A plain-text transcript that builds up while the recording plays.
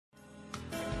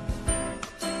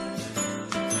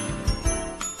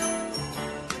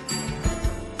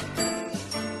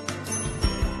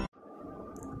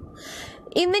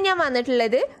ഇന്ന് ഞാൻ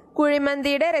വന്നിട്ടുള്ളത്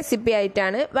കുഴിമന്തിയുടെ റെസിപ്പി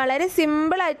ആയിട്ടാണ്. വളരെ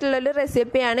സിമ്പിൾ ആയിട്ടുള്ളൊരു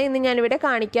റെസിപ്പിയാണ് ഇന്ന് ഞാനിവിടെ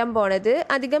കാണിക്കാൻ പോണത്.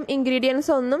 അധികം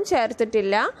ഇൻഗ്രീഡിയൻസ് ഒന്നും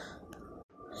ചേർത്തിട്ടില്ല.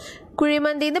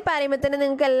 കുഴിമന്തി എന്ന് പറയുമ്പോൾ തന്നെ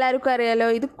നിങ്ങൾക്ക് എല്ലാവർക്കും അറിയാലോ,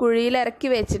 ഇത് കുഴിയിൽ ഇറക്കി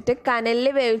വെച്ചിട്ട് കനലിൽ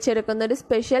വേവിച്ചെടുക്കുന്ന ഒരു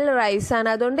സ്പെഷ്യൽ റൈസാണ്.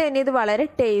 അതുകൊണ്ട് തന്നെ ഇത് വളരെ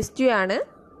ടേസ്റ്റിയാണ്.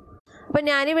 അപ്പോൾ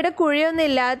ഞാനിവിടെ കുഴിയൊന്നും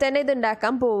ഇല്ലാതെ തന്നെ ഇത്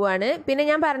ഉണ്ടാക്കാൻ പോവുകയാണ്. പിന്നെ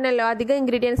ഞാൻ പറഞ്ഞല്ലോ അധികം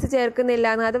ഇൻഗ്രീഡിയൻസ് ചേർക്കുന്നില്ല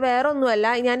എന്ന്. അത് വേറെ ഒന്നുമല്ല,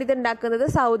 ഞാനിത് ഉണ്ടാക്കുന്നത്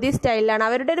സൗദി സ്റ്റൈലിലാണ്.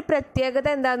 അവരുടെ ഒരു പ്രത്യേകത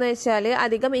എന്താണെന്ന് വെച്ചാൽ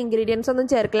അധികം ഇൻഗ്രീഡിയൻസ് ഒന്നും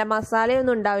ചേർക്കില്ല,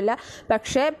 മസാലയൊന്നും ഉണ്ടാവില്ല.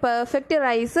 പക്ഷേ പെർഫെക്റ്റ്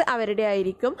റൈസ് അവരുടെ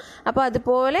ആയിരിക്കും. അപ്പോൾ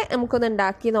അതുപോലെ നമുക്കൊന്ന്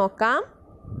ഉണ്ടാക്കി നോക്കാം.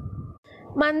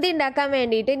 മന്തി ഉണ്ടാക്കാൻ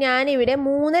വേണ്ടിയിട്ട് ഞാനിവിടെ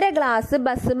 3.5 ഗ്ലാസ്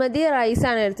ബസുമതി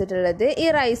റൈസാണ് എടുത്തിട്ടുള്ളത്. ഈ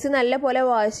റൈസ് നല്ലപോലെ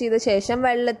വാഷ് ചെയ്ത ശേഷം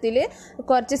വെള്ളത്തിൽ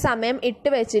കുറച്ച് സമയം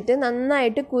ഇട്ട് വെച്ചിട്ട്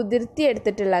നന്നായിട്ട് കുതിർത്തി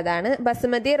എടുത്തിട്ടുള്ളതാണ്.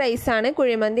 ബസുമതി റൈസാണ്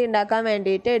കുഴിമന്തി ഉണ്ടാക്കാൻ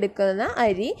വേണ്ടിയിട്ട് എടുക്കുന്ന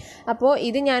അരി. അപ്പോൾ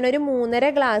ഇത് ഞാനൊരു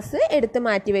 3.5 ഗ്ലാസ് എടുത്ത്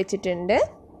മാറ്റി വെച്ചിട്ടുണ്ട്.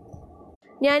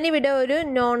 ഞാനിവിടെ ഒരു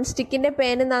നോൺ സ്റ്റിക്കിൻ്റെ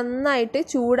പാന് നന്നായിട്ട്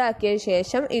ചൂടാക്കിയ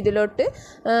ശേഷം ഇതിലോട്ട്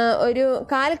ഒരു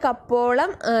 1/4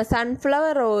 കപ്പോളം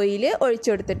സൺഫ്ലവർ ഓയിൽ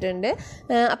ഒഴിച്ചു കൊടുത്തിട്ടുണ്ട്.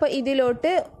 അപ്പോൾ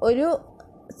ഇതിലോട്ട് ഒരു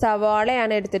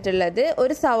സവാളയാണ് എടുത്തിട്ടുള്ളത്.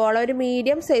 ഒരു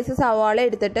മീഡിയം സൈസ് സവാള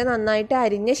എടുത്തിട്ട് നന്നായിട്ട്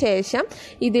അരിഞ്ഞ ശേഷം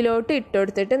ഇതിലോട്ട് ഇട്ട്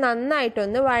കൊടുത്തിട്ട്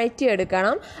നന്നായിട്ടൊന്ന്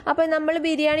വഴറ്റിയെടുക്കണം. അപ്പോൾ നമ്മൾ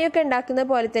ബിരിയാണിയൊക്കെ ഉണ്ടാക്കുന്ന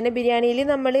പോലെ തന്നെ ബിരിയാണിയിൽ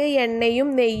നമ്മൾ എണ്ണയും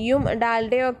നെയ്യും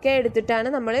ഡാൽഡയും ഒക്കെ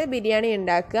എടുത്തിട്ടാണ് നമ്മൾ ബിരിയാണി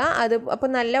ഉണ്ടാക്കുക.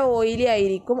 അപ്പോൾ നല്ല ഓയിലി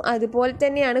ആയിരിക്കും. അതുപോലെ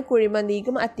തന്നെയാണ്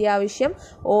കുഴിമന്തിക്കും അത്യാവശ്യം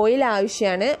ഓയിൽ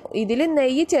ആവശ്യമാണ്. ഇതിൽ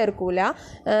നെയ്യ് ചേർക്കൂല,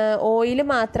 ഓയിൽ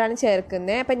മാത്രമാണ്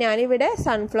ചേർക്കുന്നത്. അപ്പോൾ ഞാനിവിടെ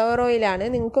സൺഫ്ലവർ ഓയിലാണ്.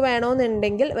 നിങ്ങൾക്ക്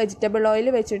വേണമെന്നുണ്ടെങ്കിൽ വെജിറ്റബിൾ ഓയിൽ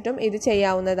വെച്ചിട്ടും ഇത്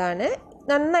ചെയ്യാവുന്നതാണ്.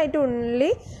 നന്നായിട്ട് ഉള്ളി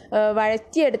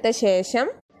വഴറ്റിയെടുത്ത ശേഷം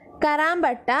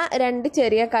കറാമ്പട്ട 2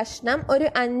 ചെറിയ കഷ്ണം, ഒരു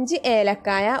 5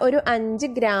 ഏലക്കായ, ഒരു 5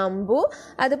 ഗ്രാമ്പു,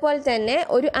 അതുപോലെ തന്നെ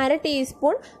ഒരു 1/2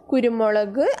 ടീസ്പൂൺ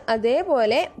കുരുമുളക്,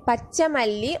 അതേപോലെ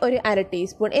പച്ചമല്ലി ഒരു 1/2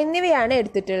 ടീസ്പൂൺ എന്നിവയാണ്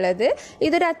എടുത്തിട്ടുള്ളത്.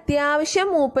 ഇതൊരു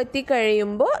അത്യാവശ്യം മൂപ്പത്തി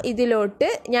കഴിയുമ്പോൾ ഇതിലോട്ട്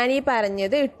ഞാൻ ഈ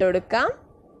പറഞ്ഞത് ഇട്ടുകൊടുക്കാം.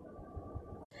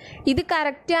 ഇത്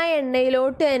കറക്റ്റായ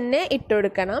എണ്ണയിലോട്ട് തന്നെ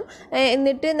ഇട്ടുകൊടുക്കണം.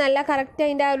 എന്നിട്ട് നല്ല കറക്റ്റ്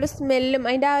അതിൻ്റെ ആ ഒരു സ്മെല്ലും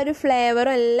അതിൻ്റെ ആ ഒരു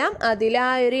ഫ്ലേവറും എല്ലാം അതിൽ ആ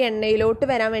ഒരു എണ്ണയിലോട്ട്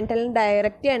വരാൻ വേണ്ടിയിട്ട്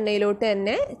ഡയറക്റ്റ് എണ്ണയിലോട്ട്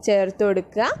തന്നെ ചേർത്ത്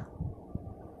കൊടുക്കുക.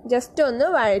 ജസ്റ്റ് ഒന്ന്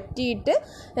വഴറ്റിയിട്ട്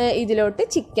ഇതിലോട്ട്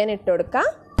ചിക്കൻ ഇട്ട് കൊടുക്കുക.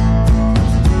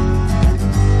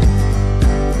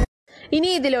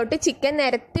 ഇനി ഇതിലോട്ട് ചിക്കൻ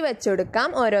നിരത്തി വെച്ച്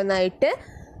കൊടുക്കാം ഓരോന്നായിട്ട്.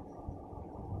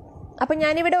 അപ്പം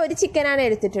ഞാനിവിടെ ഒരു ചിക്കനാണ്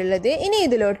എടുത്തിട്ടുള്ളത്. ഇനി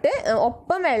ഇതിലോട്ട്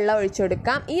ഒപ്പം വെള്ളം ഒഴിച്ചു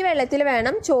കൊടുക്കാം. ഈ വെള്ളത്തിൽ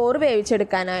വേണം ചോറ്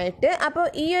വേവിച്ചെടുക്കാനായിട്ട്. അപ്പോൾ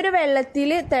ഈ ഒരു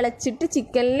വെള്ളത്തിൽ തിളച്ചിട്ട്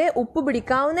ചിക്കനിൽ ഉപ്പ്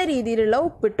പിടിക്കാവുന്ന രീതിയിലുള്ള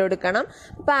ഉപ്പിട്ട് കൊടുക്കണം.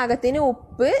 പാകത്തിന്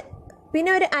ഉപ്പ്,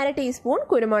 പിന്നെ ഒരു 1/2 ടീസ്പൂൺ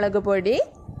കുരുമുളക് പൊടി,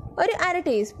 ഒരു 1/2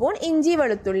 ടീസ്പൂൺ ഇഞ്ചി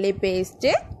വെളുത്തുള്ളി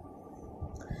പേസ്റ്റ്,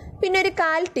 പിന്നെ ഒരു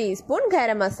 1/4 ടീസ്പൂൺ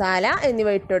ഗരം മസാല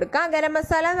എന്നിവ ഇട്ട് കൊടുക്കുക. ഗരം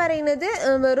മസാല എന്ന് പറയുന്നത്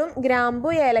വെറും ഗ്രാമ്പു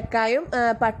ഏലക്കായും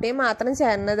പട്ടയും മാത്രം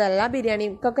ചേർന്നതല്ല,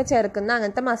 ബിരിയാണിക്കൊക്കെ ചേർക്കുന്ന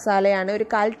അങ്ങനത്തെ മസാലയാണ്. ഒരു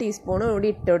 1/4 ടീസ്പൂൺ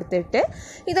കൂടി ഇട്ട് കൊടുത്തിട്ട്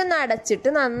ഇതൊന്ന്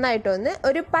അടച്ചിട്ട് നന്നായിട്ടൊന്ന്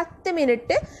ഒരു 10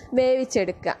 മിനിറ്റ്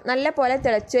വേവിച്ചെടുക്കുക. നല്ല പോലെ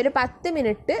തിളച്ച് ഒരു 10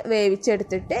 മിനിറ്റ്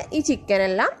വേവിച്ചെടുത്തിട്ട് ഈ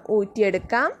ചിക്കനെല്ലാം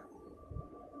ഊറ്റിയെടുക്കാം.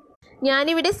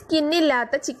 ഞാനിവിടെ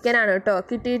സ്കിന്നില്ലാത്ത ചിക്കനാണ് കേട്ടോ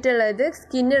കിട്ടിയിട്ടുള്ളത്.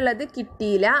 സ്കിന്നുള്ളത്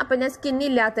കിട്ടിയില്ല. അപ്പോൾ ഞാൻ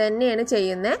സ്കിന്നില്ലാത്ത തന്നെയാണ്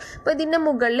ചെയ്യുന്നത്. അപ്പോൾ ഇതിൻ്റെ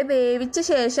മുകളിൽ വേവിച്ച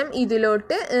ശേഷം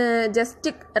ഇതിലോട്ട്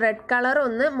ജസ്റ്റ് റെഡ് കളർ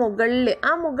ഒന്ന്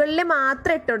മുകളിൽ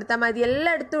മാത്രം ഇട്ട് കൊടുത്താൽ മതി.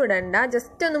 എല്ലായിടത്തും ഇടണ്ട,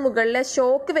 ജസ്റ്റ് ഒന്ന് മുകളിൽ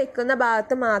ഷോക്ക് വെക്കുന്ന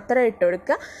ഭാഗത്ത് മാത്രം ഇട്ട്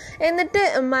കൊടുക്കുക. എന്നിട്ട്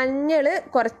മഞ്ഞൾ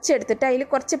കുറച്ചെടുത്തിട്ട് അതിൽ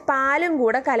കുറച്ച് പാലും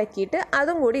കൂടെ കലക്കിയിട്ട്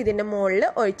അതും കൂടി ഇതിൻ്റെ മുകളിൽ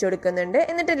ഒഴിച്ചു കൊടുക്കുന്നുണ്ട്.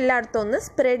 എന്നിട്ട് എല്ലായിടത്തും ഒന്ന്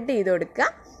സ്പ്രെഡ് ചെയ്ത്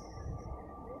കൊടുക്കുക.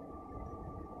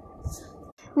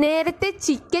 നേരത്തെ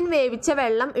ചിക്കൻ വേവിച്ച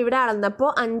വെള്ളം ഇവിടെ അളന്നപ്പോൾ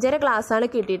 5.5 ഗ്ലാസ്സാണ്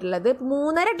കിട്ടിയിട്ടുള്ളത്.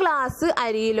 3.5 ഗ്ലാസ്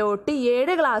അരിയിലോട്ട്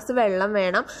 7 ഗ്ലാസ് വെള്ളം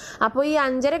വേണം. അപ്പോൾ ഈ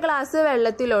 5.5 ഗ്ലാസ്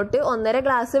വെള്ളത്തിലോട്ട് 1.5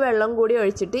 ഗ്ലാസ് വെള്ളം കൂടി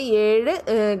ഒഴിച്ചിട്ട് 7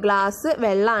 ഗ്ലാസ്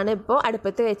വെള്ളമാണ് ഇപ്പോൾ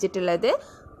അടുപ്പത്ത് വെച്ചിട്ടുള്ളത്.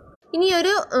 ഇനി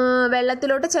ഒരു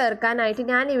വെള്ളത്തിലോട്ട് ചേർക്കാനായിട്ട്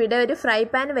ഞാനിവിടെ ഒരു ഫ്രൈ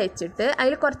പാൻ വെച്ചിട്ട്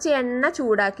അതിൽ കുറച്ച് എണ്ണ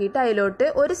ചൂടാക്കിയിട്ട് അതിലോട്ട്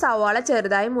ഒരു സവാള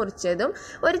ചെറുതായി മുറിച്ചതും,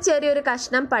 ഒരു ചെറിയൊരു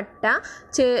കഷ്ണം പട്ട,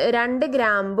 2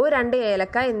 ഗ്രാമ്പു, 2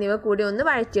 ഏലക്ക എന്നിവ കൂടി ഒന്ന്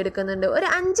വഴറ്റിയെടുക്കുന്നുണ്ട്. ഒരു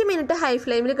 5 മിനിറ്റ് ഹൈ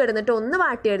ഫ്ലെയിമിൽ കിടന്നിട്ട് ഒന്ന്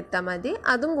വാട്ടിയെടുത്താൽ മതി.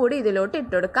 അതും കൂടി ഇതിലോട്ട്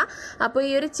ഇട്ട് കൊടുക്കാം. അപ്പോൾ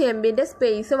ഈ ഒരു ചെമ്പിൻ്റെ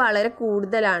സ്പേസ് വളരെ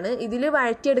കൂടുതലാണ്. ഇതിൽ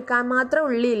വഴറ്റിയെടുക്കാൻ മാത്രം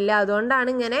ഉള്ളിയില്ല, അതുകൊണ്ടാണ്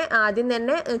ഇങ്ങനെ ആദ്യം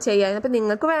തന്നെ ചെയ്യാൻ. അപ്പോൾ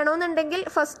നിങ്ങൾക്ക് വേണമെന്നുണ്ടെങ്കിൽ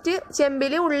ഫസ്റ്റ്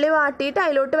ചെമ്പിൽ ഉള്ളി വാട്ടിയിട്ട്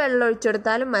അതിലോട്ട് വെള്ളം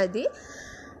ഒഴിച്ചെടുത്താലും മതി.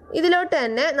 ഇതിലോട്ട്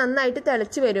തന്നെ നന്നായിട്ട്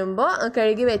തിളച്ച് വരുമ്പോൾ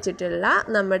കഴുകി വെച്ചിട്ടുള്ള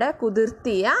നമ്മുടെ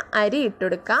കുതിർത്തിയ അരി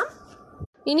ഇട്ടെടുക്കാം.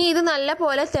 ഇനി ഇത് നല്ല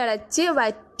പോലെ തിളച്ച്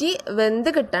വറ്റി വെന്ത്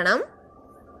കിട്ടണം.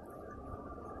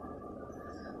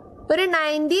 ഒരു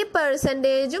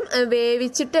 90%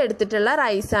 വേവിച്ചിട്ട് എടുത്തിട്ടുള്ള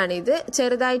റൈസാണിത്.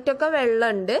 ചെറുതായിട്ടൊക്കെ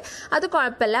വെള്ളമുണ്ട്, അത്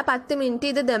കുഴപ്പമില്ല. 10 മിനിറ്റ്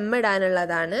ഇത്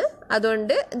ദമ്മിടാനുള്ളതാണ്.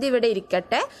 അതുകൊണ്ട് ഇതിവിടെ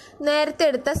ഇരിക്കട്ടെ. നേരത്തെ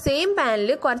എടുത്ത സെയിം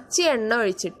പാനിൽ കുറച്ച് എണ്ണ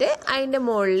ഒഴിച്ചിട്ട് അതിൻ്റെ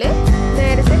മുകളിൽ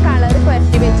നേരത്തെ കളർ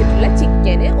പുരട്ടി വെച്ചിട്ടുള്ള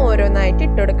ചിക്കന് ഓരോന്നായിട്ട്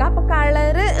ഇട്ട് കൊടുക്കുക. അപ്പോൾ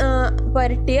കളറ്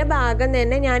പുരട്ടിയ ഭാഗം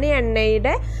തന്നെ ഞാൻ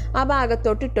എണ്ണയുടെ ആ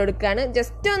ഭാഗത്തോട്ട് ഇട്ട് കൊടുക്കുകയാണ്.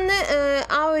 ജസ്റ്റ് ഒന്ന്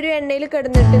ആ ഒരു എണ്ണയിൽ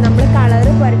കിടന്നിട്ട് നമ്മൾ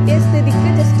കളറ് പുരട്ടിയ സ്ഥിതിക്ക്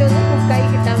ജസ്റ്റ് ഒന്ന് കുക്കായി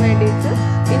കിട്ടാൻ വേണ്ടിയിട്ട്,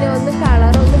 പിന്നെ ഒന്ന്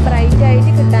കളറൊന്ന് ബ്രൈറ്റ്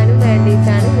ആയിട്ട് കിട്ടാനും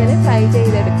വേണ്ടിയിട്ടാണ് ഇങ്ങനെ ഫ്രൈ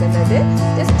ചെയ്തെടുക്കുന്നത്.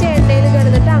 ജസ്റ്റ് എണ്ണയിൽ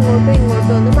കിടന്നിട്ട് അങ്ങോട്ടും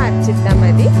ഇങ്ങോട്ടും ഒന്ന് മറിച്ചിട്ടാൽ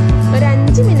മതി. ഒരു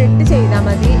 5 മിനിറ്റ് ചെയ്താൽ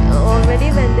മതി. ഓൾറെഡി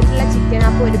വെന്തിട്ടുള്ള ചിക്കൻ,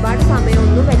 അപ്പോൾ ഒരുപാട്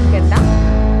സമയമൊന്നും വെക്കണ്ട.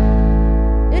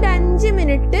 ഒരു 5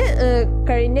 മിനിറ്റ്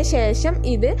കഴിഞ്ഞ ശേഷം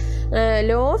ഇത്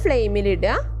ലോ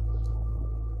ഫ്ലെയിമിലിടുക.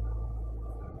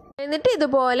 എന്നിട്ട്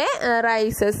ഇതുപോലെ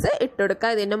റൈസസ്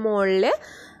ഇട്ടുകൊടുക്കുക ഇതിൻ്റെ മുകളിൽ.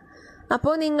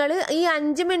 അപ്പോൾ നിങ്ങൾ ഈ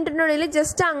 5 മിനിറ്റിനുള്ളിൽ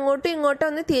ജസ്റ്റ് അങ്ങോട്ടും ഇങ്ങോട്ടും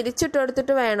ഒന്ന് തിരിച്ചിട്ട്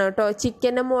കൊടുത്തിട്ട് വേണം കേട്ടോ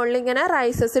ചിക്കൻ്റെ മുകളിൽ ഇങ്ങനെ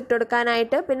റൈസസ് ഇട്ട്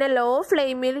കൊടുക്കാനായിട്ട്. പിന്നെ ലോ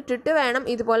ഫ്ലെയിമിൽ ഇട്ടിട്ട് വേണം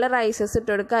ഇതുപോലെ റൈസസ്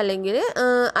ഇട്ട് കൊടുക്കുക, അല്ലെങ്കിൽ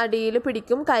അടിയിൽ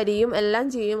പിടിക്കും, കരിയും എല്ലാം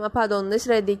ചെയ്യും. അപ്പോൾ അതൊന്ന്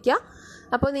ശ്രദ്ധിക്കുക.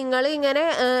 അപ്പോൾ നിങ്ങൾ ഇങ്ങനെ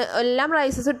എല്ലാം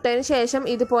റൈസസ് ഇട്ടതിന് ശേഷം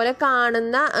ഇതുപോലെ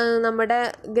കാണുന്ന നമ്മുടെ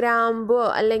ഗ്രാമ്പോ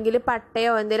അല്ലെങ്കിൽ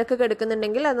പട്ടയോ എന്തെങ്കിലുമൊക്കെ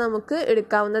കിടക്കുന്നുണ്ടെങ്കിൽ അത് നമുക്ക്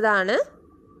എടുക്കാവുന്നതാണ്.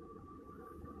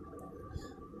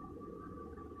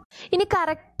 ഇനി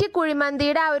കറക്റ്റ്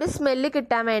കുഴിമന്തിയുടെ ആ ഒരു സ്മെല്ല്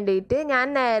കിട്ടാൻ വേണ്ടിയിട്ട് ഞാൻ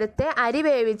നേരത്തെ അരി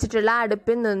വേവിച്ചിട്ടുള്ള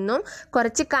അടുപ്പിൽ നിന്നും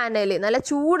കുറച്ച് കനൽ, നല്ല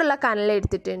ചൂടുള്ള കനൽ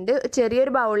എടുത്തിട്ടുണ്ട്.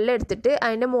 ചെറിയൊരു ബൗളിൽ എടുത്തിട്ട്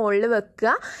അതിൻ്റെ മുകളിൽ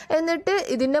വെക്കുക. എന്നിട്ട്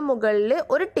ഇതിൻ്റെ മുകളിൽ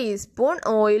 1 ടീസ്പൂൺ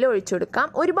ഓയിൽ ഒഴിച്ചു കൊടുക്കാം.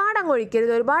 ഒരുപാട് അങ്ങ്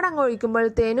ഒഴിക്കരുത്. ഒരുപാട് അങ്ങ്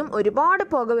ഒഴിക്കുമ്പോഴത്തേനും ഒരുപാട്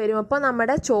പുക വരും. അപ്പോൾ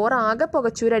നമ്മുടെ ചോറ് ആകെ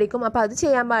പുകച്ചൂരടിക്കും. അപ്പോൾ അത്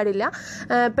ചെയ്യാൻ പാടില്ല.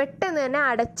 പെട്ടെന്ന് തന്നെ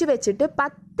അടച്ചു വെച്ചിട്ട്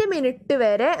 10 മിനിറ്റ്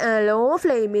വരെ ലോ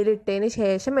ഫ്ലെയിമിൽ ഇട്ടതിന്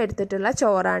ശേഷം എടുത്തിട്ടുള്ള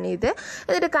ചോറാണിത്.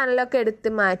 എന്നിട്ട് കനലൊക്കെ എടുത്ത്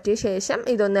മാറ്റിയ ശേഷം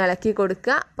ഇതൊന്ന് ഇളക്കി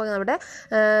കൊടുക്കുക. അപ്പോൾ നമ്മുടെ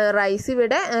റൈസ്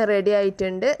ഇവിടെ റെഡി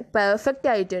ആയിട്ടുണ്ട്, പെർഫെക്റ്റ്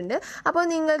ആയിട്ടുണ്ട്. അപ്പോൾ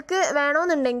നിങ്ങൾക്ക്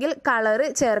വേണമെന്നുണ്ടെങ്കിൽ കളറ്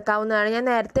ചേർക്കാവുന്നതാണ്. ഞാൻ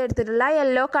നേരത്തെ എടുത്തിട്ടുള്ള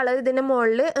യെല്ലോ കളർ ഇതിൻ്റെ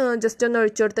മുകളിൽ ജസ്റ്റ് ഒന്ന്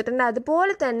ഒഴിച്ചു കൊടുത്തിട്ടുണ്ട്.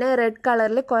 അതുപോലെ തന്നെ റെഡ്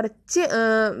കളറിൽ കുറച്ച്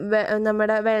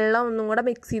നമ്മുടെ വെള്ളം ഒന്നും കൂടെ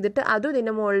മിക്സ് ചെയ്തിട്ട് അതും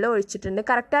ഇതിൻ്റെ മുകളിൽ ഒഴിച്ചിട്ടുണ്ട്.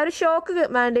 കറക്റ്റ് ആ ഒരു ഷോക്ക്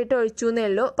വേണ്ടിയിട്ട് ഒഴിച്ചു എന്നേ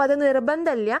ഉള്ളൂ. അപ്പോൾ അത്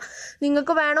നിർബന്ധമില്ല.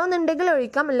 നിങ്ങൾക്ക് വേണമെന്നുണ്ടെങ്കിൽ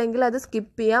ഒഴിക്കാം, അല്ലെങ്കിൽ അത്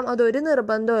സ്കിപ്പ് ചെയ്യാം. അതൊരു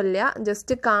നിർബന്ധമില്ല.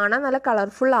 ജസ്റ്റ് കാണാൻ നല്ല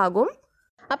കളർഫുൾ ആകും.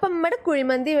 അപ്പം നമ്മുടെ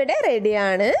കുഴിമന്തി ഇവിടെ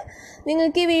റെഡിയാണ്.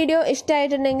 നിങ്ങൾക്ക് ഈ വീഡിയോ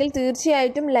ഇഷ്ടമായിട്ടുണ്ടെങ്കിൽ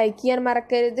തീർച്ചയായിട്ടും ലൈക്ക് ചെയ്യാൻ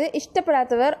മറക്കരുത്.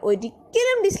 ഇഷ്ടപ്പെടാത്തവർ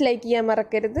ഒരിക്കലും ഡിസ്ലൈക്ക് ചെയ്യാൻ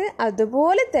മറക്കരുത്.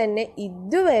 അതുപോലെ തന്നെ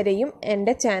ഇതുവരെയും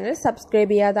എൻ്റെ ചാനൽ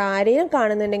സബ്സ്ക്രൈബ് ചെയ്യാതെ ആരെയും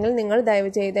കാണുന്നുണ്ടെങ്കിൽ നിങ്ങൾ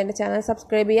ദയവ് ചെയ്ത് എൻ്റെ ചാനൽ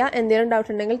സബ്സ്ക്രൈബ് ചെയ്യുക. എന്തെങ്കിലും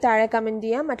ഡൗട്ട് ഉണ്ടെങ്കിൽ താഴെ കമൻറ്റ്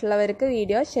ചെയ്യുക. മറ്റുള്ളവർക്ക്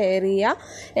വീഡിയോ ഷെയർ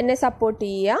ചെയ്യുക. എന്നെ സപ്പോർട്ട്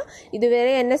ചെയ്യുക.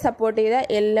 ഇതുവരെ എന്നെ സപ്പോർട്ട് ചെയ്ത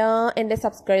എല്ലാ എൻ്റെ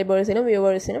സബ്സ്ക്രൈബേഴ്സിനും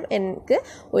വ്യൂവേഴ്സിനും എനിക്ക്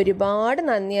ഒരുപാട്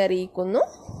നന്ദി അറിയിക്കുന്നു.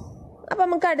 അപ്പോൾ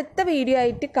നമുക്ക് അടുത്ത വീഡിയോ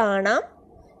ആയിട്ട് കാണാം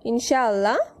ഇൻഷാ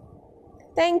അല്ലാ.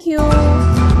 Thank you.